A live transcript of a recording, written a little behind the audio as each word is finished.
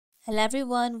Hello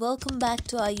everyone, welcome back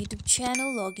to our YouTube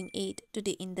channel Login Aid.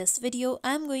 Today in this video,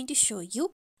 I'm going to show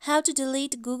you how to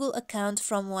delete Google account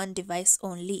from one device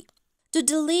only. To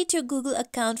delete your Google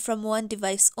account from one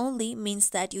device only means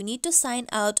that you need to sign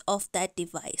out of that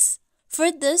device.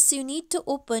 For this, you need to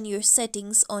open your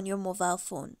settings on your mobile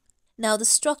phone. Now the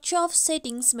structure of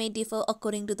settings may differ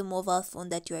according to the mobile phone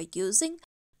that you are using.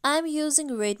 I'm using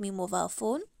Redmi mobile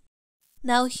phone.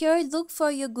 Now here look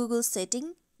for your Google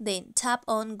setting. Then tap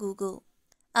on Google.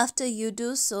 After you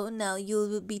do so, now you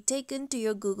will be taken to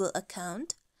your Google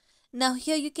account. Now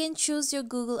here you can choose your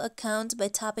Google account by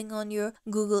tapping on your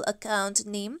Google account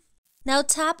name. Now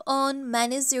tap on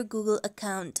Manage your Google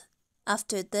account.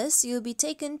 After this, you'll be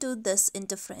taken to this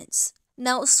interface.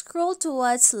 Now scroll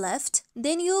towards left,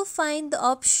 then you'll find the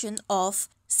option of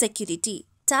Security.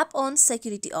 Tap on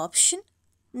Security option.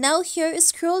 Now here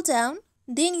scroll down.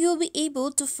 Then you'll be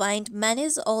able to find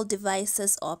Manage All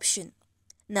Devices option.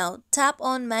 Now tap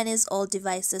on Manage All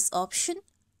Devices option.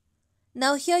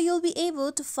 Now here you'll be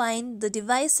able to find the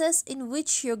devices in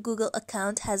which your Google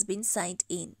account has been signed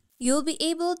in. You'll be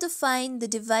able to find the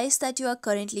device that you are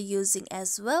currently using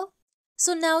as well.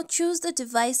 So now choose the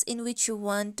device in which you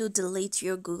want to delete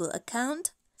your Google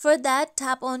account. For that,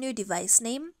 tap on your device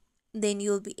name. Then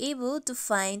you'll be able to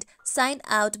find Sign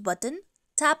Out button.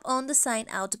 Tap on the Sign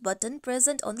Out button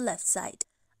present on the left side.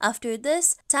 After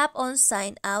this, tap on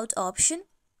Sign Out option.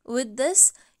 With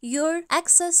this, your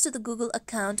access to the Google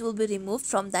account will be removed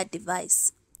from that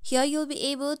device. Here you'll be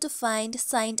able to find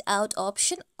Signed Out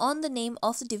option on the name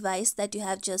of the device that you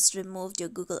have just removed your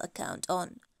Google account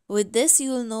on. With this, you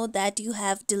will know that you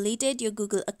have deleted your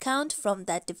Google account from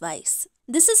that device.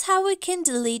 This is how we can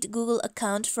delete Google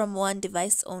account from one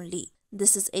device only.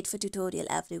 This is it for tutorial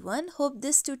everyone. Hope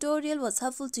this tutorial was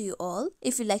helpful to you all.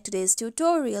 If you like today's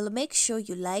tutorial, make sure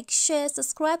you like, share,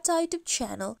 subscribe to our YouTube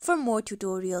channel for more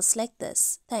tutorials like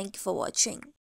this. Thank you for watching.